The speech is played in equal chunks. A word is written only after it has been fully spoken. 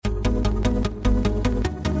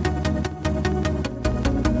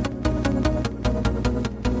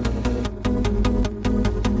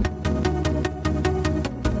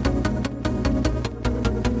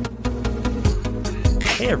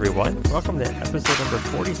everyone, welcome to episode number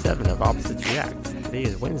 47 of Opposites React. Today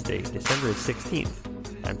is Wednesday, December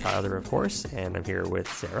 16th. I'm Tyler, of course, and I'm here with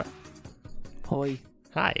Sarah. Hoi.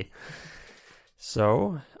 Hi.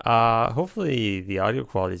 So, hopefully the audio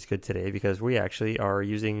quality is good today because we actually are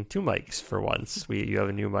using two mics for once. You have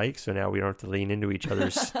a new mic, so now we don't have to lean into each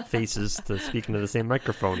other's faces to speak into the same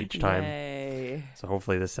microphone each time. Yay. So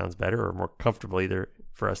hopefully this sounds better or more comfortable either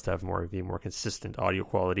for us to have more consistent audio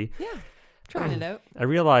quality. Yeah, trying it out. I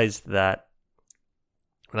realized that,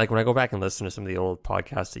 like, when I go back and listen to some of the old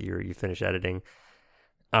podcasts that you finish editing,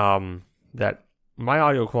 that my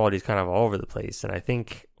audio quality is kind of all over the place. And I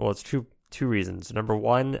think, well, it's two reasons. Number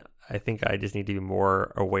one, I think I just need to be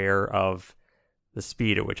more aware of the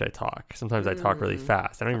speed at which I talk. Sometimes I talk really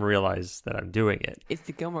fast. I don't even realize that I'm doing it. It's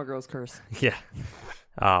the Gilmore Girls curse. Yeah.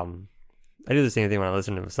 I do the same thing when I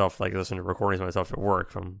listen to myself, like listen to recordings of myself at work.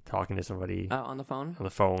 If I'm talking to somebody On the phone?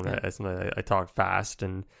 Yeah. I talk fast,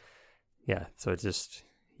 and yeah, so it's just,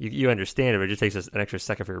 you understand it, but it just takes an extra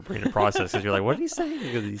second for your brain to process because you're like, what did he say?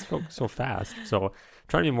 Because he spoke so fast. So I'm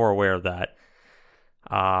trying to be more aware of that.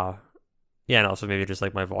 Yeah, and also maybe just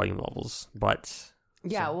like my volume levels, but...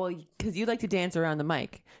 Yeah, well, because you like to dance around the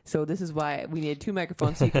mic. So this is why we need two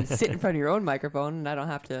microphones so you can sit in front of your own microphone and I don't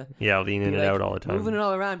have to... Yeah, lean in and out all the time. Moving it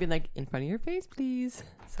all around, being like, in front of your face, please.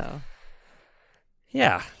 So...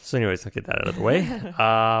 Yeah, so anyways, I'll get that out of the way.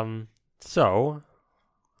 So,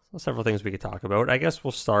 several things we could talk about. I guess we'll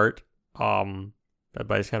start by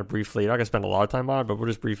just kind of briefly, not going to spend a lot of time on it, but we'll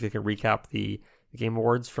just briefly recap the Game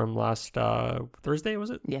Awards from last Thursday, was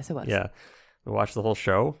it? Yes, it was. Yeah. We watched the whole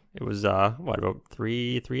show. It was, about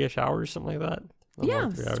three-ish hours, something like that? Yeah,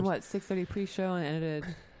 it was, 6:30 pre-show and ended...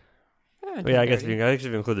 Yeah, I guess if you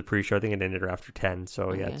include the pre-show, I think it ended after 10,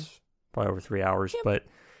 so yeah, it's probably over 3 hours, Yep. But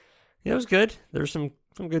yeah, it was good. There's some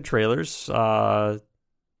good trailers. The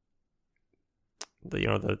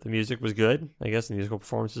music was good. I guess the musical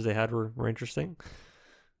performances they had were interesting.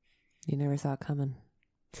 You never saw it coming.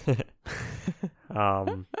 I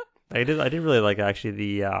did really like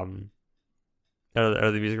actually the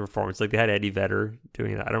the music performance. Like they had Eddie Vedder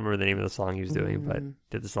doing that. I don't remember the name of the song he was doing, but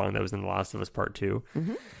did the song that was in The Last of Us Part 2.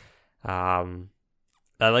 Mm-hmm.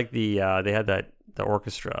 I like the they had the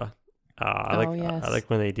orchestra. I like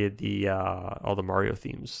when they did the all the Mario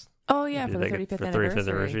themes. Oh yeah, for the 35th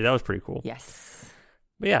anniversary. That was pretty cool. Yes.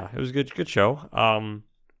 But yeah, it was a good show.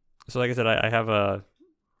 So like I said, I have a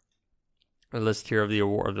list here of the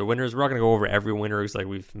winners. We're not going to go over every winner because, like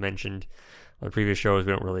we've mentioned on the previous shows,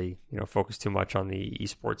 we don't really focus too much on the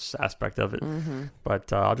esports aspect of it. Mm-hmm.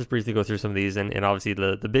 But I'll just briefly go through some of these, and obviously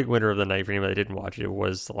the big winner of the night for anybody that didn't watch it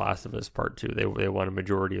was The Last of Us Part 2. They won a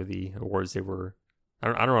majority of the awards. They were.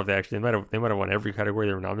 I don't know if they might have won every category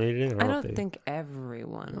they were nominated in. I don't think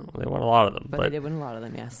everyone. They won a lot of them, but they did win a lot of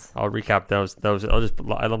them. Yes. I'll recap those.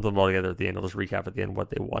 I lumped them all together at the end. I'll just recap at the end what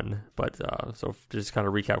they won. But so just kind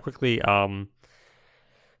of recap quickly. Some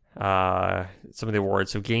of the awards.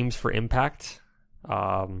 So Games for Impact.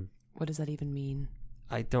 What does that even mean?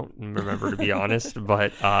 I don't remember, to be honest,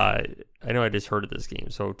 but I know I just heard of this game.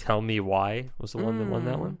 So Tell Me Why was the one that won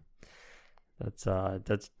that one.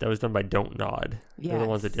 That was done by Don't Nod. They're the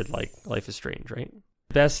ones that did like Life is Strange, right?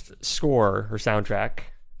 Best score or soundtrack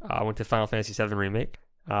went to Final Fantasy VII Remake.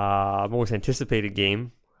 Most anticipated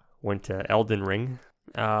game went to Elden Ring.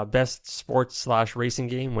 Best sports/racing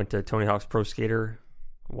game went to Tony Hawk's Pro Skater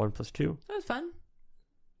 1+2. That was fun.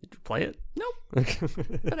 Did you play it? Nope.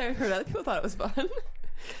 But I heard other people thought it was fun.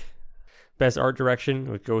 Best art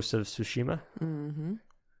direction with Ghost of Tsushima. Mm-hmm.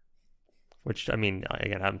 Which, I mean,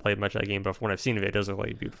 again, I haven't played much of that game, but from what I've seen of it, it does look like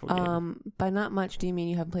a beautiful game. By not much, do you mean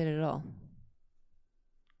you haven't played it at all?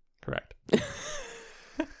 Correct.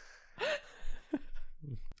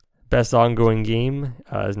 Best ongoing game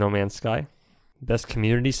is No Man's Sky. Best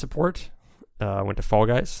community support went to Fall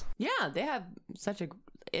Guys. Yeah, they have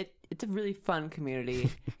it's a really fun community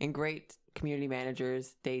and great community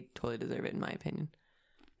managers. They totally deserve it, in my opinion.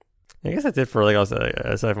 I guess that's it for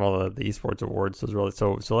aside from all the esports awards.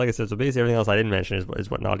 So like I said, so basically everything else I didn't mention is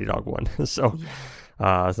what Naughty Dog won. So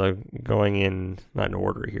going in, not in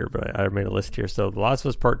order here, but I made a list here. So The Last of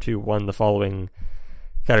Us Part 2 won the following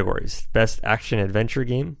categories: Best Action Adventure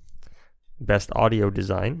Game, Best Audio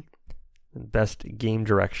Design, Best Game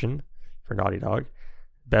Direction for Naughty Dog,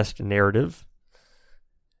 Best Narrative,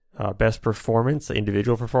 Best Performance,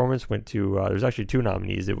 individual performance went to, there's actually two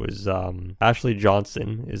nominees. It was Ashley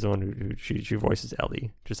Johnson is the one who she voices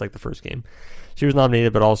Ellie, just like the first game. She was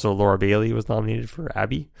nominated, but also Laura Bailey was nominated for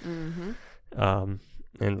Abby. Mm-hmm.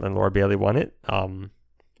 And Laura Bailey won it.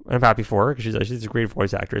 I'm happy for her because she's a great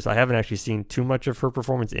voice actress. I haven't actually seen too much of her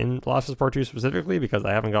performance in Last of Us Part 2 specifically because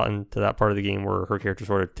I haven't gotten to that part of the game where her character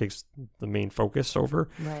sort of takes the main focus over.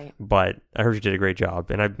 Right. But I heard she did a great job.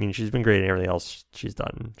 And I mean, she's been great in everything else she's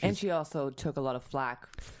done. And she also took a lot of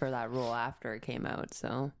flack for that role after it came out.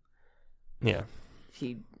 So yeah,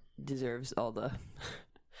 she deserves all the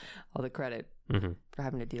all the credit for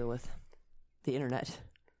having to deal with the internet.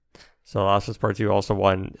 So Last of Us Part 2 also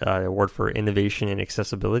won an award for innovation and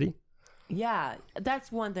accessibility. Yeah,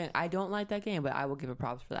 that's one thing. I don't like that game, but I will give it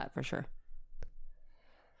props for that for sure.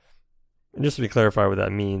 And just to be clarified what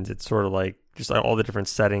that means, it's sort of like just like all the different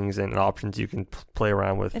settings and options you can play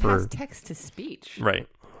around with. It has text to speech. Right.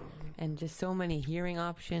 And just so many hearing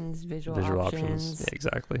options, visual options. Yeah,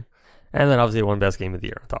 exactly. And then obviously it won Best Game of the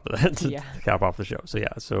Year on top of that to cap off the show. So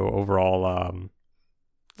yeah, so overall...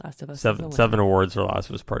 Last of Us 7 awards for Last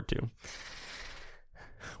of Us Part 2.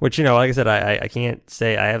 Which, like I said, I can't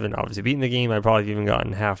say I haven't obviously beaten the game. I probably even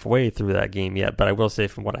gotten halfway through that game yet. But I will say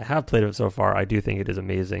from what I have played of it so far, I do think it is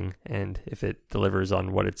amazing. And if it delivers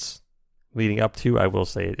on what it's leading up to, I will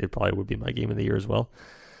say it probably would be my game of the year as well.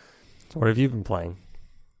 So what have you been playing?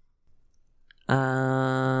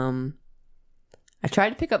 I tried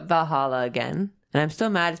to pick up Valhalla again. And I'm still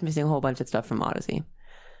mad it's missing a whole bunch of stuff from Odyssey.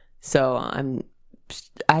 So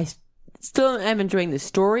I still am enjoying the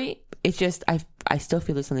story. It's just I still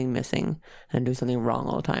feel there's something missing and I'm doing something wrong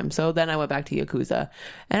all the time. So then I went back to Yakuza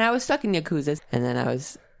and I was stuck in Yakuza and then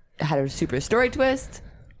I had a super story twist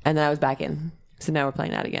and then I was back in. So now we're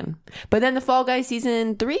playing that again. But then the Fall Guys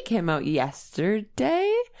Season 3 came out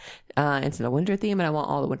yesterday. It's in a winter theme and I want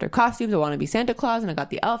all the winter costumes. I want to be Santa Claus and I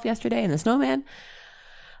got the elf yesterday and the snowman.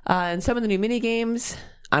 And some of the new mini games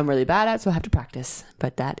I'm really bad at, so I have to practice.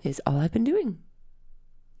 But that is all I've been doing.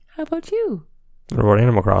 How about you? What about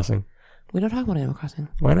Animal Crossing? We don't talk about Animal Crossing.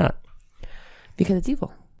 Why not? Because it's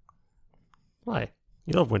evil. Why?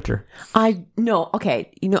 You love winter. I do. I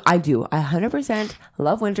 100%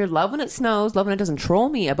 love winter, love when it snows, love when it doesn't troll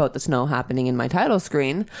me about the snow happening in my title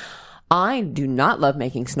screen. I do not love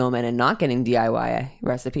making snowmen and not getting DIY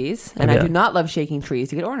recipes. And I do not love shaking trees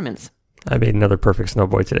to get ornaments. I made another perfect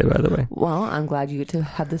snowboy today, by the way. Well, I'm glad you get to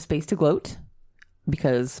have the space to gloat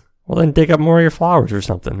because... Well, then dig up more of your flowers or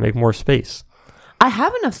something. Make more space. I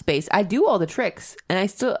have enough space. I do all the tricks. And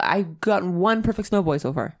I've gotten one perfect snowboy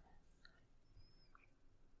so far.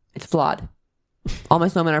 It's flawed. All my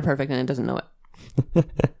snowmen are perfect and it doesn't know it.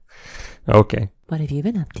 Okay. What have you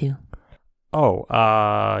been up to? Oh,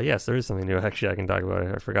 yes, there is something new. Actually, I can talk about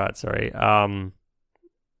it. I forgot. Sorry.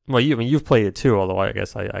 Well, you've played it too, although I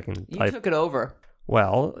guess I can... You took it over.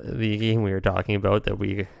 Well, the game we were talking about that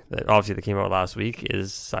obviously that came out last week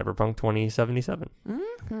is Cyberpunk 2077.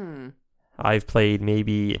 Mm-hmm. I've played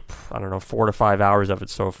maybe, 4 to 5 hours of it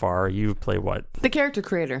so far. You've played what? The character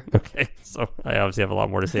creator. Okay, so I obviously have a lot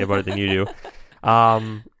more to say about it than you do.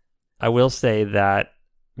 I will say that,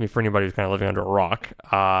 for anybody who's kind of living under a rock,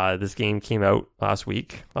 this game came out last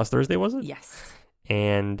Thursday, was it? Yes.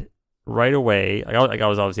 And right away, I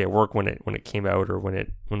was obviously at work when it came out, or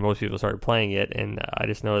when most people started playing it, and I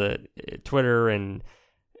just know that Twitter and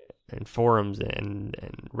forums and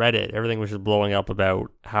Reddit, everything was just blowing up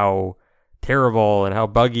about how terrible and how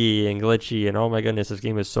buggy and glitchy, and oh my goodness, this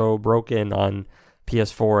game is so broken on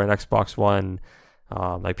PS4 and Xbox One.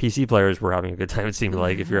 Like PC players were having a good time, it seemed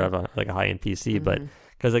like, if you have a high-end PC, but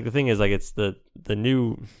because the thing is, it's the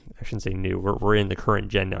new, I shouldn't say new, we're in the current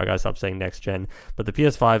gen now, I gotta stop saying next gen, but the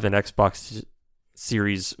PS5 and Xbox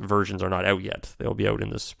Series versions are not out yet. They'll be out in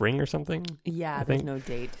the spring or something. Yeah, there's no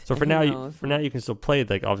date. So for now you can still play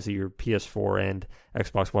obviously your PS4 and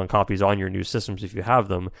Xbox One copies on your new systems if you have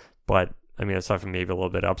them, but aside from maybe a little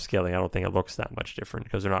bit of upscaling, I don't think it looks that much different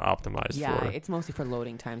because they're not optimized for... Yeah, it's mostly for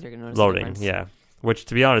loading times. You're going to notice loading, yeah. Which,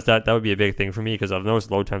 to be honest, that would be a big thing for me because I've noticed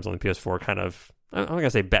load times on the PS4 kind of... I'm not going to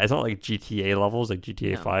say bad. It's not like GTA levels, like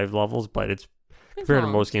GTA 5 levels, but it's compared to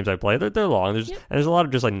most games I play, they're long. And there's a lot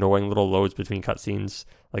of just annoying little loads between cutscenes.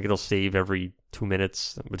 Like it'll save every 2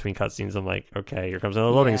 minutes between cutscenes. I'm like, okay, here comes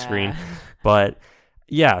another loading screen. But...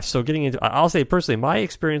 yeah, so getting into... I'll say personally, my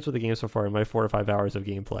experience with the game so far in my 4 to 5 hours of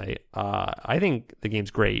gameplay, I think the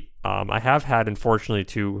game's great. I have had, unfortunately,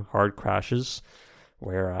 2 hard crashes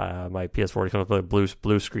where my PS4 comes up with a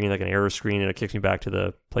blue screen, like an error screen, and it kicks me back to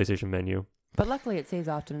the PlayStation menu. But luckily it saves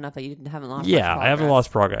often enough that you haven't lost Yeah, I haven't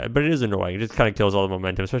lost progress, but it is annoying. It just kind of kills all the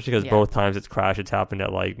momentum, especially because both times it's crashed, it's happened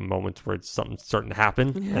at moments where something's starting to happen,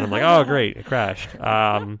 and I'm like, oh, great, it crashed.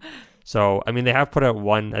 So, they have put out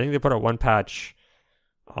I think they put out one patch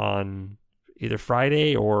on either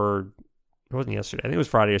Friday or it wasn't yesterday. I think it was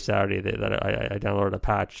Friday or Saturday that I downloaded a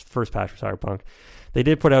patch, first patch for Cyberpunk. They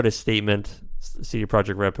did put out a statement CD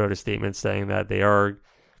Projekt Red put out a statement saying that they are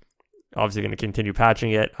obviously going to continue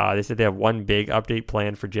patching it. They said they have one big update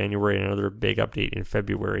planned for January and another big update in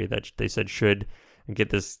February that they said should get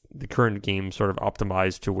the current game sort of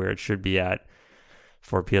optimized to where it should be at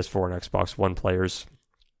for PS4 and Xbox One players.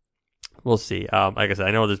 We'll see. Like I said,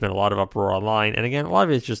 I know there's been a lot of uproar online, and again, a lot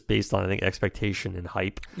of it's just based on, I think, expectation and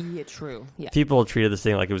hype. Yeah, true. Yeah. People treated this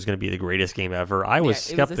thing like it was going to be the greatest game ever. I was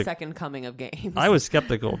skeptical. It was the second coming of games. I was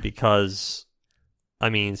skeptical because, I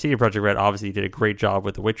mean, CD Projekt Red obviously did a great job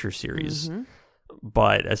with the Witcher series. Mm-hmm.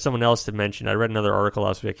 But as someone else had mentioned, I read another article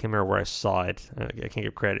last week. I can't remember where I saw it. I can't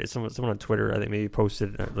give credit. Someone on Twitter, I think, maybe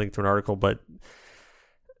posted a link to an article, but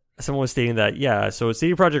someone was stating that, yeah, so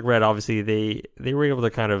CD Projekt Red, obviously, they were able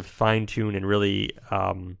to kind of fine-tune and really,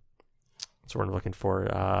 what's the word I'm looking for?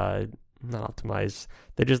 Not optimize.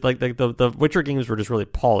 They just, like the Witcher games were just really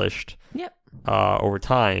polished. Yep. Over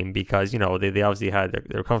time, because, you know, they obviously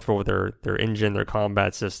they're comfortable with their engine, their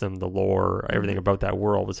combat system, the lore, everything about that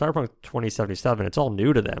world. With Cyberpunk 2077, it's all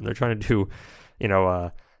new to them. They're trying to do, you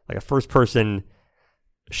know, like a first-person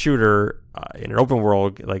shooter in an open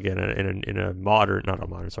world, like in a modern, not a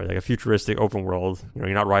modern, sorry, like a futuristic open world. You know,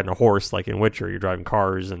 you're not riding a horse like in Witcher. You're driving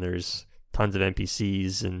cars, and there's tons of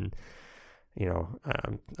NPCs, and you know,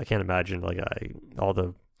 I can't imagine like all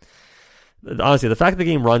the. Honestly, the fact that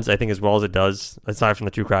the game runs, I think, as well as it does, aside from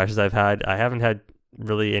the 2 crashes I've had, I haven't had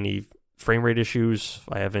really any frame rate issues.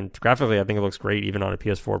 Graphically, I think it looks great, even on a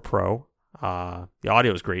PS4 Pro. The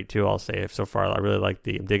audio is great too, I'll say. So far, I really like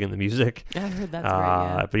I'm digging the music. I heard that's great,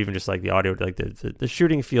 yeah. But even just like the audio, like the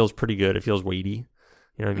shooting feels pretty good. It feels weighty.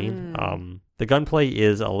 You know what I mean? The gunplay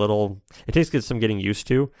is it takes some getting used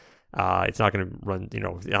to. It's not going to run, you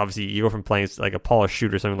know, obviously you go from playing like a polished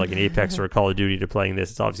shooter, something like an Apex or a Call of Duty, to playing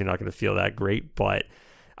this. It's obviously not going to feel that great, but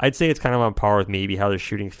I'd say it's kind of on par with maybe how the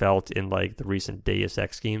shooting felt in like the recent Deus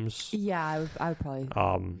Ex games. Yeah, I would probably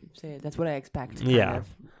say it. That's what I expect. Yeah.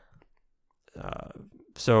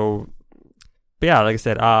 So, but yeah, like I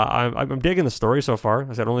said, I'm digging the story so far.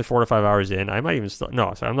 I said only 4 to 5 hours in. I might even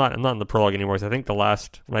I'm not in the prologue anymore. So I think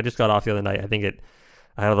when I just got off the other night,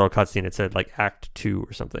 I had a little cutscene. It said like Act 2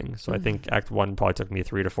 or something. So I think Act 1 probably took me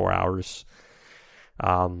 3 to 4 hours.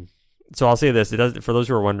 So I'll say this: it does. For those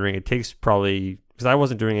who are wondering, it takes probably, because I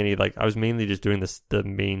wasn't doing any, like, I was mainly just doing the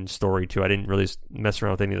main story too. I didn't really mess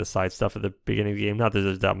around with any of the side stuff at the beginning of the game. Not that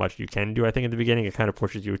there's that much you can do. I think at the beginning it kind of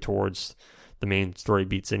pushes you towards the main story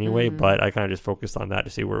beats anyway. But I kind of just focused on that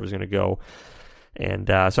to see where it was going to go. And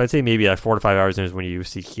so I'd say maybe like 4 to 5 hours in is when you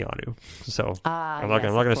see Keanu. So I'm not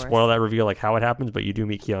going to spoil that reveal, like how it happens, but you do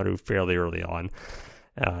meet Keanu fairly early on.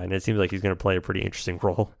 And it seems like he's going to play a pretty interesting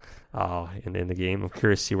role in the game. I'm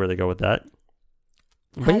curious to see where they go with that.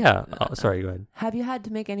 But sorry, go ahead. Have you had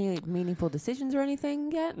to make any meaningful decisions or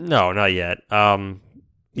anything yet? No, not yet.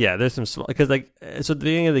 There's some, because like, so at the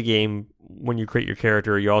beginning of the game, when you create your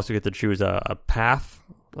character, you also get to choose a path.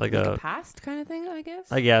 Like a past kind of thing, I guess.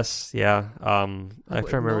 I guess, yeah. I'm trying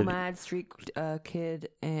to remember. Nomad, Street Kid,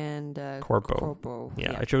 and Corpo.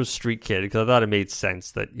 Yeah, I chose Street Kid because I thought it made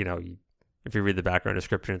sense that, you know, if you read the background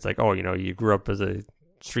description, it's like, oh, you know, you grew up as a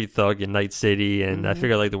street thug in Night City, and I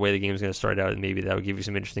figured like the way the game's going to start out, maybe that would give you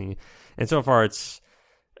some interesting. And so far, it's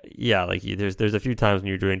like there's a few times when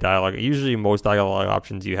you're doing dialogue. Usually, most dialogue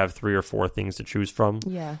options you have 3 or 4 things to choose from.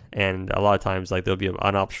 Yeah. And a lot of times, like there'll be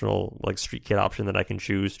an optional like Street Kid option that I can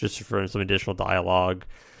choose just for some additional dialogue.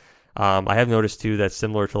 I have noticed too that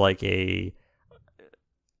similar to like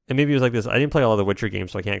and maybe it was like this. I didn't play a lot of the Witcher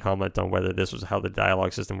games, so I can't comment on whether this was how the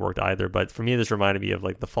dialogue system worked either. But for me, this reminded me of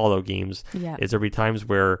like the Fallout games. Yeah. Is there'll be times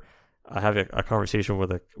where I have a conversation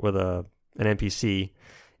with an NPC,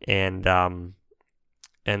 and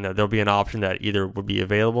there'll be an option that either would be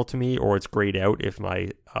available to me or it's grayed out if my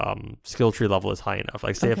skill tree level is high enough.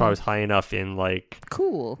 Like, say if I was high enough in like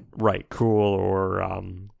cool or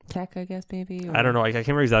tech, I guess maybe. Or... I don't know. I can't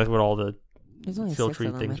remember exactly what all the skill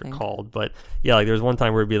tree things are called, but yeah, like there's one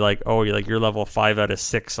time where it'd be like, oh, you're level 5 out of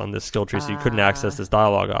 6 on this skill tree, so you couldn't access this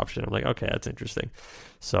dialogue option. I'm like, okay, that's interesting.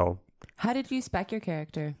 So, how did you spec your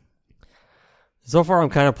character? So far,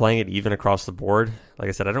 I'm kind of playing it even across the board. Like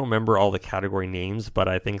I said, I don't remember all the category names, but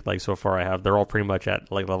I think like so far they're all pretty much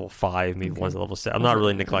at like level 5, maybe one's at level 6. I'm not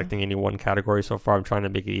really neglecting any one category so far. I'm trying to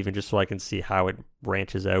make it even just so I can see how it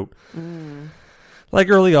branches out. Like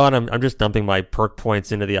early on, I'm just dumping my perk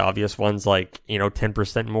points into the obvious ones, like, you know,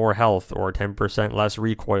 10% more health or 10% less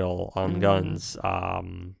recoil on guns.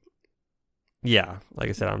 Yeah, like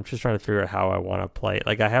I said, I'm just trying to figure out how I want to play it.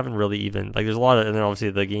 Like, I haven't really even, like, there's a lot of, and then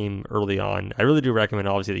obviously the game early on, I really do recommend,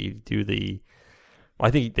 obviously, that you do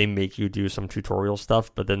I think they make you do some tutorial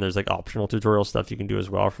stuff, but then there's like optional tutorial stuff you can do as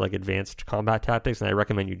well for like advanced combat tactics. And I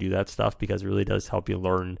recommend you do that stuff because it really does help you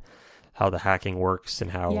learn how the hacking works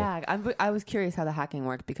and how. Yeah, I was curious how the hacking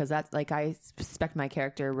worked because that's like I expect my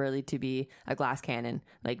character really to be a glass cannon,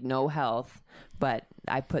 like no health, but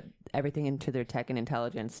I put everything into their tech and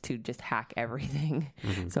intelligence to just hack everything.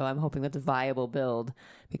 Mm-hmm. So I'm hoping that's a viable build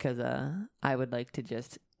because I would like to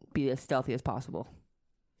just be as stealthy as possible.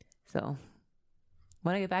 So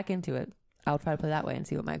when I get back into it, I'll try to play that way and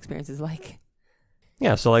see what my experience is like.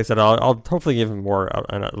 Yeah, so like I said, I'll hopefully give him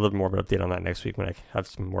a little more of an update on that next week when I have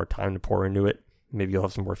some more time to pour into it. Maybe you'll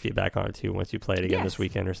have some more feedback on it too once you play it again this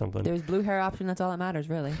weekend or something. There's blue hair option. That's all that matters,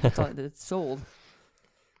 really. That's all. It's sold.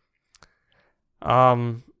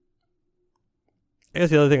 I guess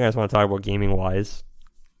the other thing I just want to talk about gaming wise,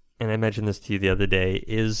 and I mentioned this to you the other day,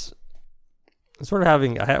 is sort of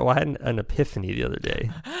I had an epiphany the other day.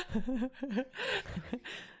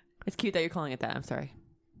 It's cute that you're calling it that. I'm sorry.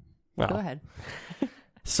 Well, go ahead.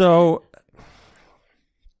 So,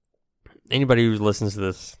 anybody who listens to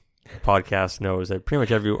this podcast knows that pretty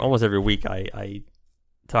much almost every week I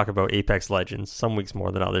talk about Apex Legends. Some weeks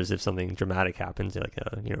more than others if something dramatic happens, like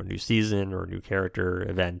a new season or a new character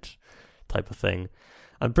event type of thing.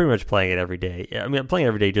 I'm pretty much playing it every day. I mean, I'm playing it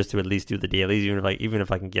every day just to at least do the dailies, even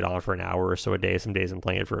if I can get on for an hour or so a day. Some days I'm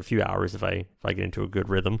playing it for a few hours if I get into a good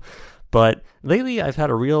rhythm. But lately I've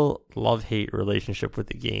had a real love-hate relationship with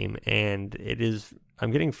the game, and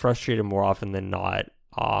I'm getting frustrated more often than not.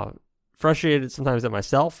 Frustrated sometimes at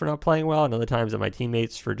myself for not playing well, and other times at my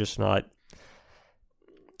teammates for just not.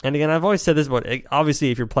 And again, I've always said this about,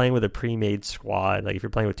 obviously, if you're playing with a pre-made squad, like if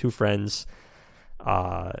you're playing with two friends,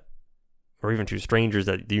 or even two strangers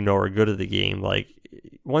that are good at the game, like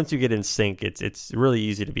once you get in sync, it's really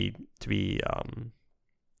easy to be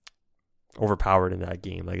overpowered in that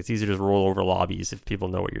game. Like it's easy to just roll over lobbies if people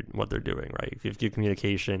know what they're doing, right? If you have good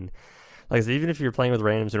communication, like I said, even if you're playing with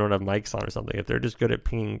randoms who don't have mics on or something, if they're just good at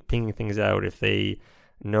pinging things out, if they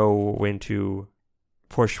know when to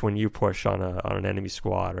push when you push on an enemy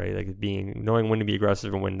squad, right? Like knowing when to be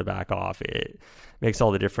aggressive and when to back off, it makes all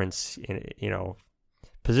the difference.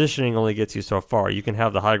 Positioning only gets you so far. You can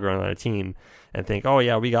have the high ground on a team and think, oh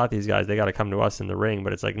yeah, we got these guys, they got to come to us in the ring.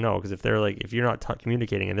 But it's like, no, because if you're not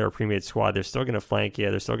communicating and they're a pre-made squad, they're still going to flank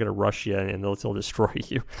you, they're still going to rush you, and they'll still destroy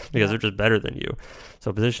you because they're just better than you.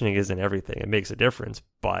 So positioning isn't everything. It makes a difference,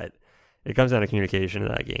 but it comes down to communication in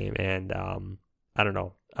that game. And I don't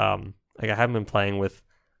know. Like I haven't been playing with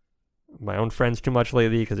my own friends too much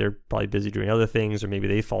lately because they're probably busy doing other things, or maybe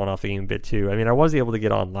they've fallen off the game a bit too. I mean, I was able to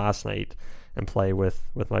get on last night and play with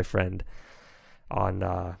my friend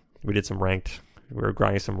on we did some ranked. We were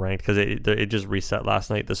grinding some ranked because it just reset last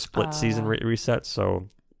night. The split season reset, so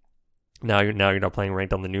now you're not playing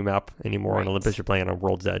ranked on the new map anymore. Right. On Olympus, you're playing on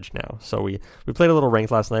World's Edge now. So we played a little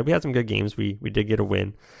ranked last night. We had some good games. We did get a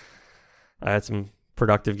win. I had some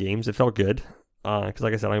productive games. It felt good because,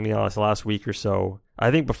 like I said, I'm gonna be honest. The last week or so,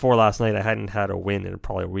 I think before last night, I hadn't had a win in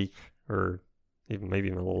probably a week or maybe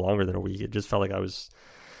even a little longer than a week. It just felt like I was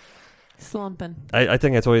slumping. I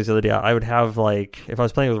think I told you the other day, I would have, like, if I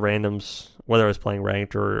was playing with randoms, whether I was playing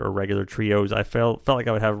ranked or regular trios, I felt like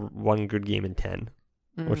I would have one good game in 10,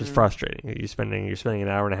 which is frustrating. You're spending an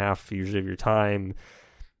hour and a half usually of your time,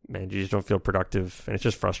 and you just don't feel productive, and it's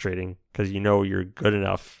just frustrating because you're good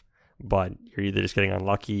enough, but you're either just getting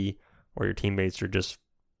unlucky or your teammates are just,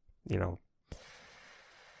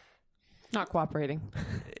 not cooperating.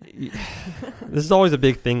 This is always a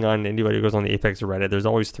big thing on anybody who goes on the Apex or Reddit. There's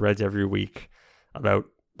always threads every week about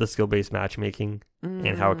the skill-based matchmaking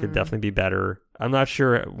and how it could definitely be better. I'm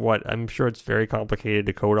sure it's very complicated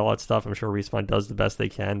to code all that stuff. I'm sure Respawn does the best they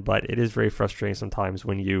can, but it is very frustrating sometimes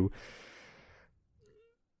when you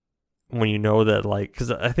know that, like, because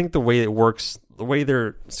I think the way it works, the way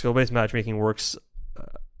their skill-based matchmaking works,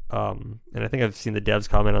 and I think I've seen the devs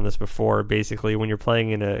comment on this before. Basically, when you're playing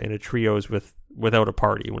in a trios without a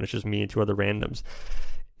party, when it's just me and two other randoms,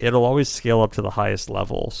 it'll always scale up to the highest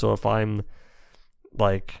level. So if I'm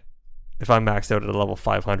maxed out at a level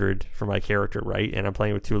 500 for my character, right, and I'm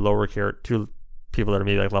playing with two people that are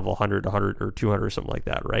maybe like level 100, 100, or 200 or something like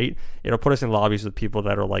that, right, it'll put us in lobbies with people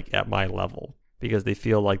that are like at my level, because they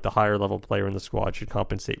feel like the higher level player in the squad should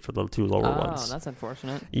compensate for the two lower ones. Oh, that's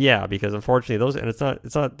unfortunate. Yeah, because unfortunately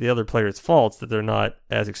it's not the other player's fault that they're not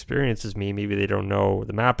as experienced as me. Maybe they don't know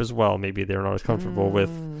the map as well. Maybe they're not as comfortable with.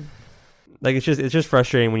 Like it's just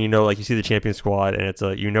frustrating when like you see the champion squad and it's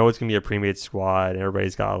it's gonna be a pre-made squad and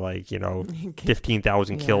everybody's got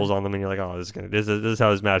 15,000 kills on them, and you're like, oh, this is how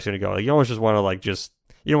this match is gonna go. Like you almost just want to just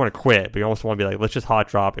you don't want to quit, but you almost want to be like, let's just hot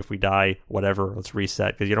drop. If we die, whatever, let's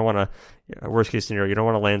reset, because you don't want to. Worst case scenario, you don't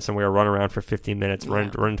want to land somewhere, run around for 15 minutes,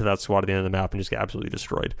 run into that squad at the end of the map, and just get absolutely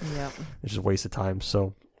destroyed. Yeah, it's just a waste of time.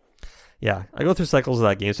 So. Yeah, I go through cycles of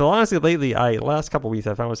that game. So honestly, lately, last couple of weeks,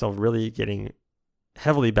 I found myself really getting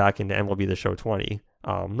heavily back into MLB The Show 20.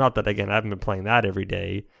 Not that, again, I haven't been playing that every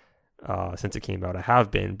day since it came out. I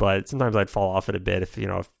have been, but sometimes I'd fall off it a bit if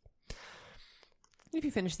you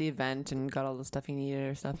finish the event and got all the stuff you needed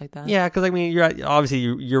or stuff like that. Yeah, because I mean,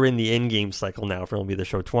 you're in the in-game cycle now for MLB The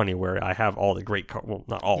Show 20, where I have all the great cards. Well,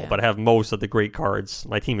 not all, but I have most of the great cards.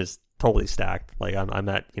 My team is totally stacked. Like I'm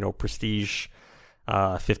at Prestige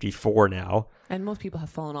 54 now, and most people have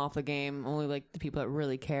fallen off the game. Only like the people that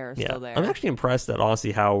really care are still there. I'm actually impressed at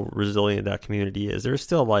honestly how resilient that community is. There's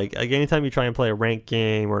still like anytime you try and play a ranked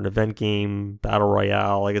game or an event game, battle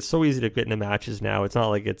royale, like it's so easy to get into matches now. It's not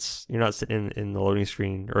like you're not sitting in the loading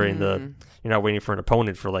screen or you're not waiting for an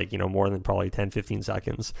opponent for more than probably 10-15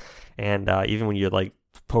 seconds. And even when you like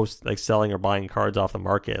post like selling or buying cards off the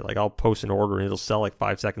market, like I'll post an order and it'll sell like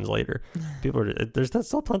 5 seconds later. There's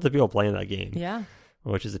still tons of people playing that game. Yeah.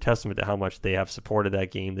 Which is a testament to how much they have supported that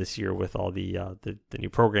game this year with all the new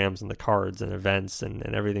programs and the cards and events and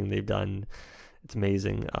everything they've done. It's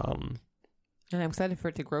amazing. And I'm excited for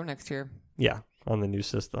it to grow next year. Yeah, on the new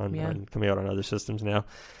system, and coming out on other systems now.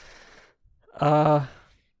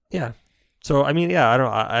 Yeah. So I mean, I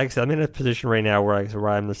don't. I'm in a position right now where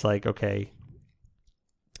I'm just like, okay,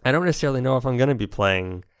 I don't necessarily know if I'm going to be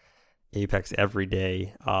playing Apex every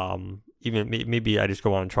day. Even maybe I just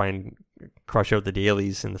go on and try and crush out the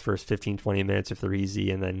dailies in the first 15-20 minutes if they're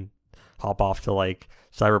easy, and then hop off to like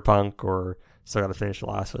Cyberpunk, or still got to finish The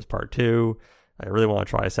Last of Us Part 2. I really want to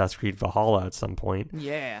try Assassin's Creed Valhalla at some point.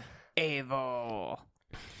 Yeah. Evo.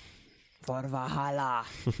 For Valhalla.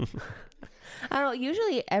 I don't know,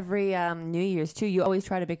 usually every New Year's too, you always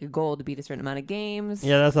try to make a goal to beat a certain amount of games.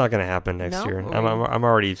 Yeah, that's not going to happen next year. I'm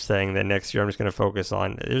already saying that next year I'm just going to focus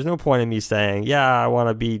on, there's no point in me saying, I want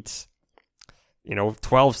to beat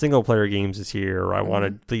 12 single player games this year, or I want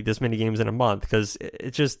to beat this many games in a month, because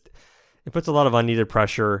it puts a lot of unneeded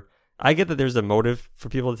pressure. I get that there's a motive for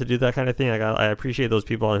people to do that kind of thing. Like I appreciate those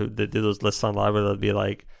people that do those lists on live where they'll be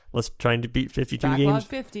like, let's try to beat 52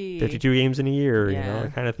 games in a year,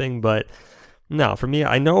 that kind of thing. But no, for me,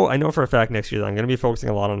 I know for a fact next year that I'm going to be focusing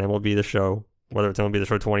a lot on MLB The Show, whether it's MLB The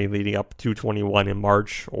Show 20 leading up to 21 in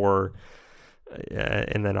March, or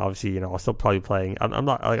and then obviously I'll still probably playing. I'm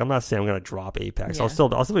not saying I'm going to drop Apex. Yeah. I'll still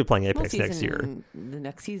be playing Apex next year. The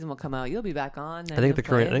next season will come out. You'll be back on. I think the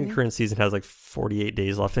current season has like 48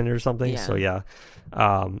 days left in it or something. Yeah. So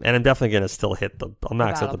and I'm definitely going to still hit I'll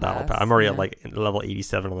max out the battle pass. I'm already at like level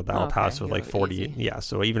 87 on the battle pass with like 40. Easy. Yeah.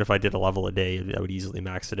 So even if I did a level a day, I would easily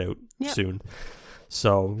max it out soon.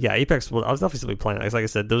 So Apex. Well, I was definitely still playing. Like I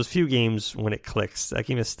said, those few games when it clicks, that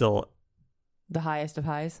game is still the highest of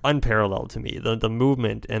highs, unparalleled to me. The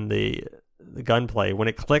movement and the gunplay, when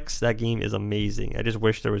it clicks, that game is amazing. I just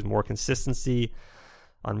wish there was more consistency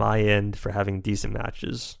on my end for having decent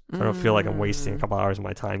matches, so I don't feel like I'm wasting a couple hours of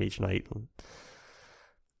my time each night.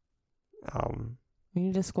 We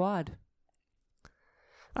need a squad.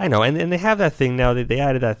 I know, and they have that thing now. They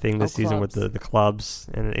added that thing this season with the clubs,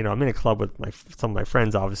 and I'm in a club with some of my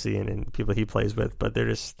friends, obviously, and people he plays with, but they're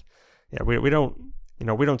just we don't.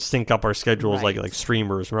 We don't sync up our schedules like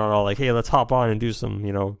streamers. We're not all like, hey, let's hop on and do some,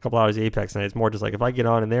 a couple hours of Apex. And it's more just like, if I get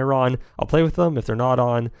on and they're on, I'll play with them. If they're not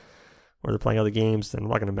on, or they're playing other games, then I'm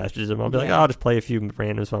not going to message them. I'll be like, I'll just play a few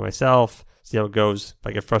randoms by myself, see how it goes. If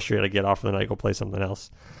I get frustrated, I get off for the night, go play something else.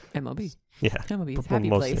 MLB. Yeah. MLB is happy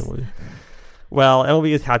place. MLB. Well,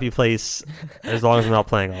 MLB is happy place as long as I'm not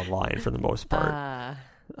playing online for the most part.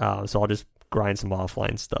 So I'll just grind some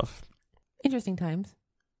offline stuff. Interesting times.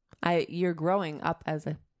 You're growing up as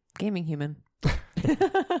a gaming human.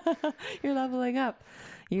 You're leveling up.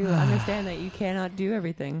 You understand that you cannot do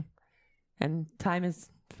everything, and time is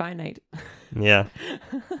finite. Yeah.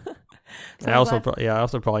 So I also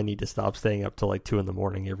probably need to stop staying up till like 2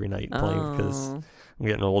 a.m. every night playing, because I'm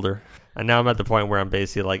getting older, and now I'm at the point where I'm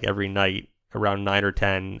basically like every night around 9 or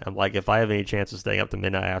 10. I'm like, if I have any chance of staying up to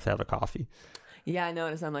midnight, I have to have a coffee. Yeah, I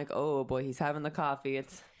noticed. I'm like, oh boy, he's having the coffee.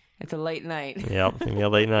 It's a late night. Yep, it's a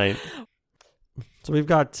late night. So we've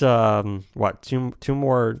got two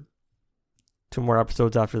more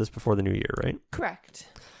episodes after this before the new year, right? Correct.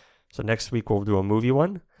 So next week we'll do a movie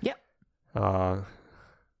one. Yep.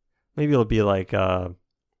 Maybe it'll be like do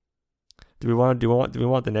we want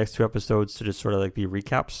the next 2 episodes to just sort of like be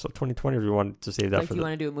recaps of 2020, or do we want to save that for you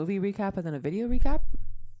want to do a movie recap and then a video recap?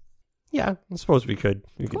 Yeah, I suppose we could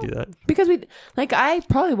do that. Because I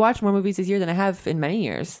probably watched more movies this year than I have in many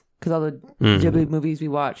years. because all the Ghibli movies we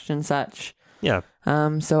watched and such. Yeah.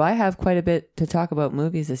 So I have quite a bit to talk about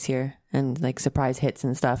movies this year and like surprise hits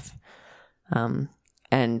and stuff.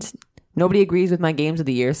 And nobody agrees with my games of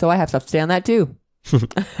the year, so I have stuff to say on that too.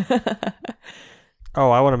 Oh,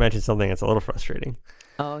 I want to mention something that's a little frustrating.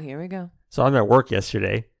 Oh, here we go. So I'm at work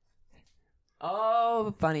yesterday.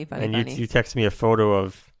 Oh, funny. And you texted me a photo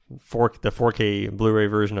of the 4K Blu-ray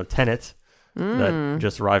version of Tenet that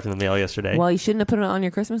just arrived in the mail yesterday. Well, you shouldn't have put it on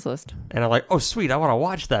your Christmas list. And I'm like, oh, sweet, I want to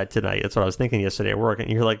watch that tonight. That's what I was thinking yesterday at work. And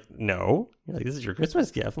you're like, no. You're like, this is your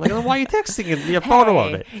Christmas gift. I'm like, well, why are you texting me a photo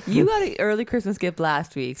of it? You got an early Christmas gift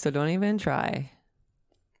last week, so don't even try.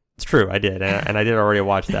 It's true, I did. And I did already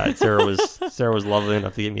watch that. Sarah was lovely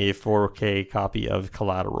enough to give me a 4K copy of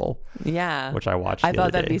Collateral. Yeah. Which I watched I the thought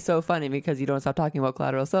other that'd day. be so funny because you don't stop talking about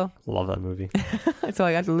Collateral, so. Love that movie. So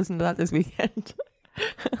I got to listen to that this weekend.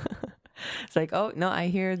 It's like, oh, no, I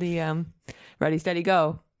hear the Ready, Steady,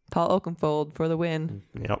 Go. Paul Oakenfold for the win.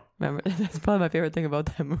 Yep. Remember, that's probably my favorite thing about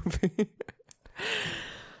that movie.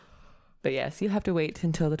 But yes, you have to wait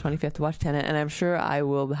until the 25th to watch Tenet, and I'm sure I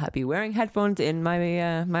will be wearing headphones in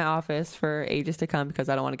my my office for ages to come because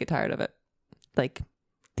I don't want to get tired of it. Like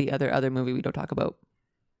the other movie we don't talk about.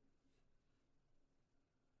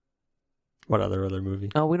 What other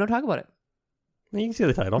movie? Oh, we don't talk about it. You can see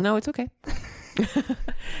the title. No, it's okay.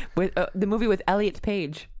 With the movie with Elliot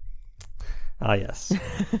Page. Ah, yes.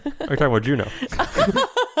 We're talking about Juno.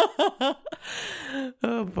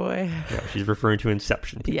 Oh boy. Yeah, she's referring to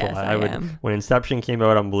Inception. People. Yes, I am. When Inception came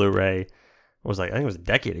out on Blu-ray, I think it was a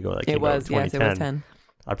decade ago. That came It was, out, 2010. yes, it was 10.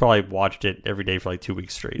 I probably watched it every day for like 2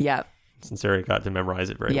 weeks straight. Yeah. Since Sarah got to memorize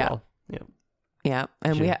it very well. Yeah. Yeah,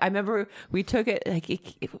 and Sure. I remember we took it like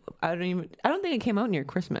I don't think it came out near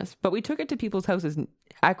Christmas, but we took it to people's houses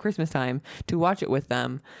at Christmas time to watch it with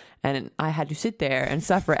them, and I had to sit there and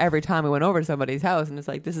suffer every time we went over to somebody's house, and it's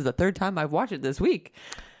like this is the third time I've watched it this week.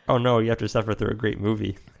 Oh no, you have to suffer through a great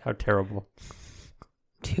movie. How terrible.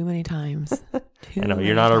 Too many times. I know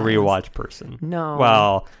you're not a rewatch person. No.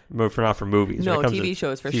 Well, not for movies. No, When it comes TV to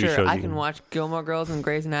shows for TV sure. shows, I you can watch Gilmore Girls and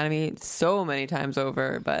Grey's Anatomy so many times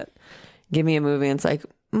over, but give me a movie and it's like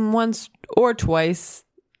once or twice.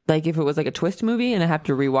 Like if it was like a twist movie and I have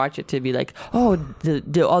to rewatch it to be like, oh,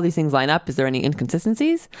 do all these things line up? Is there any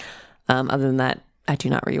inconsistencies? Other than that, I do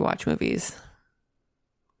not rewatch movies.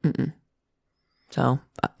 So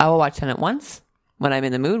I will watch Tenet once when I'm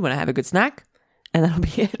in the mood, when I have a good snack, and that'll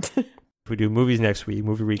be it. If we do movies next week,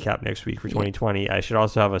 movie recap next week for 2020, I should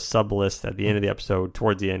also have a sub list at the end of the episode,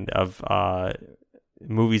 towards the end, of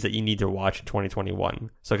movies that you need to watch in 2021.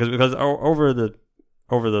 So because over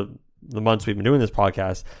the months we've been doing this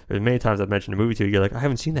podcast, there's many times I've mentioned a movie to you, you're like, I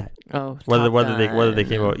haven't seen that. Oh, whether Top they Gun.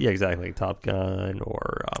 came out, yeah, exactly, like Top Gun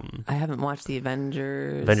or I haven't watched the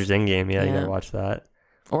Avengers. Avengers Endgame. Yeah, you Yeah. gotta watch that.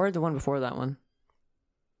 Or the one before that one.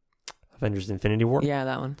 Avengers Infinity War. Yeah,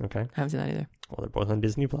 that one. Okay. Haven't seen that either. Well, they're both on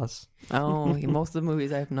Disney Plus. Oh, most of the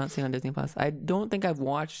movies I have not seen on Disney Plus. I don't think I've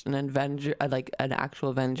watched an actual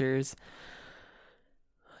Avengers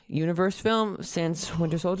universe film since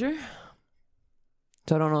Winter Soldier.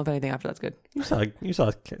 So I don't know if anything after that's good. You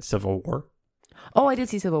saw Civil War. Oh, I did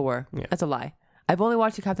see Civil War. Yeah. That's a lie. I've only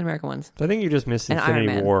watched the Captain America ones. So I think you just missed And Iron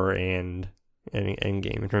Infinity Man. War and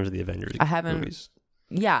Endgame in terms of the Avengers. I haven't- movies.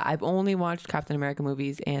 Yeah, I've only watched Captain America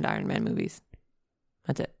movies and Iron Man movies.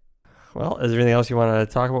 That's it. Well, is there anything else you want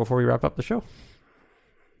to talk about before we wrap up the show?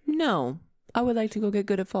 No, I would like to go get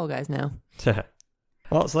good at Fall Guys now.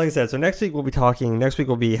 Well, so like I said, next week will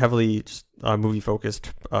be heavily just movie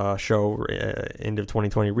focused show, end of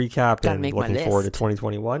 2020 recap, Gotta and make my looking forward to list.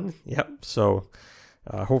 2021. Yep. So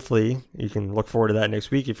hopefully you can look forward to that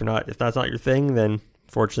next week. If that's not your thing, then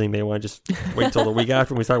fortunately you may want to just wait till the week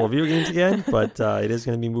after when we talk about video games again. But it is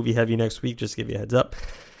going to be movie heavy next week, just to give you a heads up.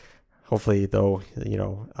 Hopefully, though, I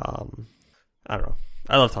don't know.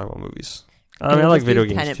 I love talking about movies. I mean, I like video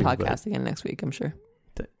games Tenet too. podcast again next week, I'm sure.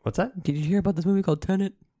 What's that? Did you hear about this movie called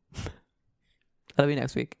Tenet? That'll be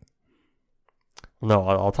next week. No,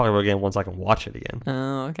 I'll talk about it again once I can watch it again.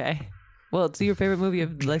 Oh, okay. Well, it's your favorite movie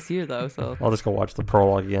of last year, though, so... I'll just go watch the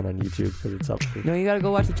prologue again on YouTube because it's up. No, you gotta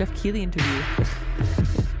go watch the Jeff Keighley interview.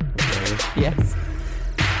 Yes.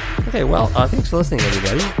 Okay, well, thanks for listening,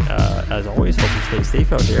 everybody. As always, hope you stay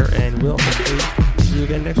safe out there, and we'll hopefully see you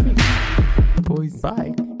again next week. Boys.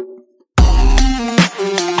 Bye.